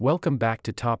Welcome back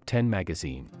to Top 10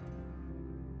 Magazine.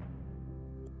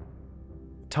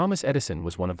 Thomas Edison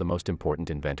was one of the most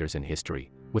important inventors in history,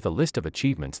 with a list of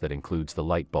achievements that includes the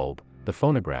light bulb, the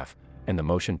phonograph, and the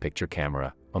motion picture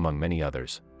camera, among many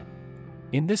others.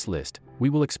 In this list, we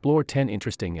will explore 10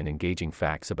 interesting and engaging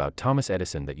facts about Thomas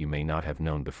Edison that you may not have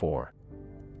known before.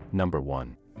 Number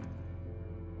 1.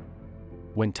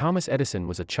 When Thomas Edison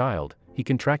was a child, he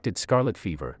contracted scarlet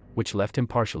fever, which left him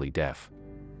partially deaf.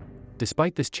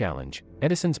 Despite this challenge,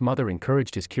 Edison's mother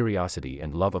encouraged his curiosity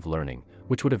and love of learning,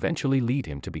 which would eventually lead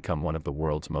him to become one of the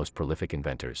world's most prolific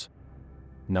inventors.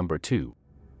 Number 2.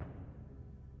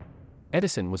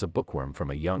 Edison was a bookworm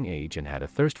from a young age and had a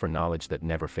thirst for knowledge that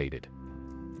never faded.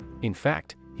 In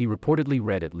fact, he reportedly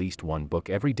read at least one book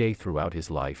every day throughout his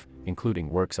life,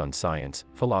 including works on science,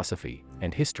 philosophy,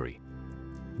 and history.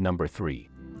 Number 3.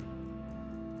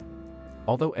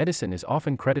 Although Edison is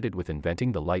often credited with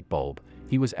inventing the light bulb,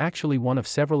 he was actually one of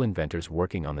several inventors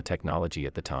working on the technology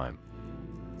at the time.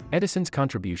 Edison's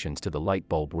contributions to the light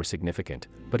bulb were significant,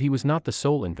 but he was not the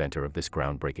sole inventor of this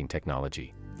groundbreaking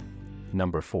technology.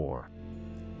 Number 4.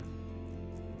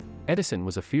 Edison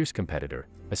was a fierce competitor,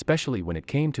 especially when it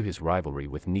came to his rivalry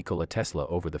with Nikola Tesla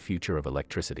over the future of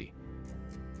electricity.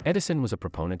 Edison was a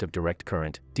proponent of direct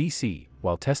current, DC,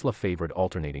 while Tesla favored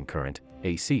alternating current,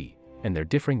 AC, and their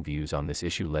differing views on this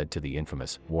issue led to the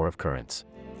infamous War of Currents.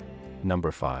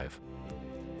 Number 5.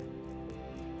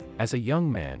 As a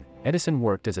young man, Edison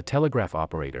worked as a telegraph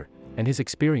operator, and his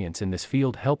experience in this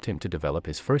field helped him to develop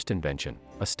his first invention,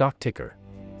 a stock ticker.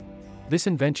 This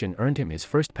invention earned him his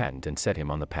first patent and set him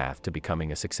on the path to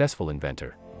becoming a successful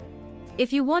inventor.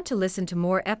 If you want to listen to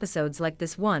more episodes like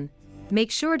this one, make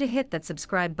sure to hit that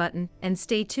subscribe button and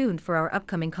stay tuned for our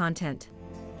upcoming content.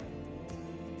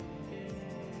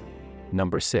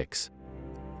 Number 6.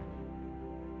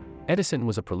 Edison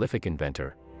was a prolific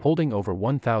inventor, holding over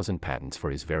 1,000 patents for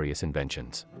his various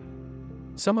inventions.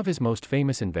 Some of his most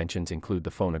famous inventions include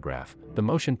the phonograph, the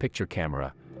motion picture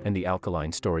camera, and the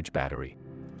alkaline storage battery.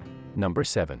 Number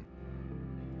 7.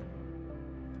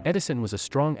 Edison was a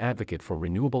strong advocate for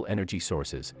renewable energy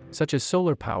sources, such as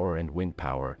solar power and wind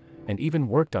power, and even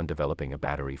worked on developing a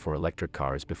battery for electric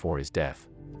cars before his death.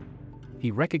 He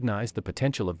recognized the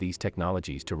potential of these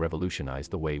technologies to revolutionize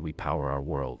the way we power our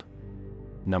world.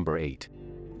 Number 8.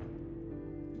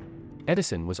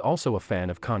 Edison was also a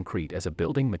fan of concrete as a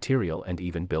building material and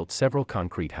even built several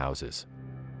concrete houses.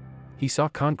 He saw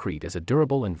concrete as a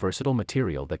durable and versatile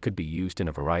material that could be used in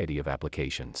a variety of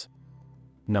applications.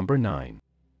 Number 9.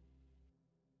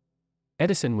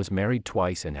 Edison was married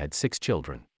twice and had 6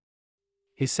 children.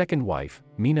 His second wife,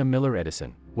 Mina Miller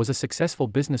Edison, was a successful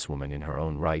businesswoman in her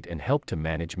own right and helped to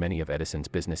manage many of Edison's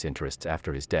business interests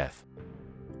after his death.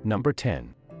 Number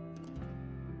 10.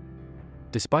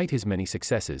 Despite his many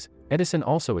successes, Edison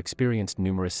also experienced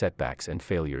numerous setbacks and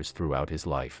failures throughout his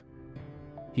life.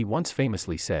 He once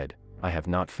famously said, "I have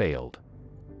not failed.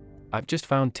 I've just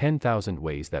found 10,000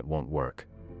 ways that won't work."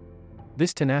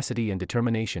 This tenacity and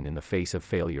determination in the face of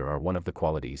failure are one of the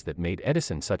qualities that made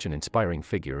Edison such an inspiring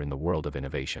figure in the world of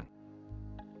innovation.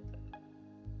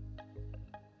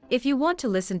 If you want to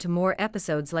listen to more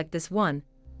episodes like this one,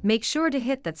 make sure to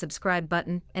hit that subscribe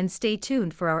button and stay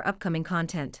tuned for our upcoming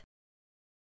content.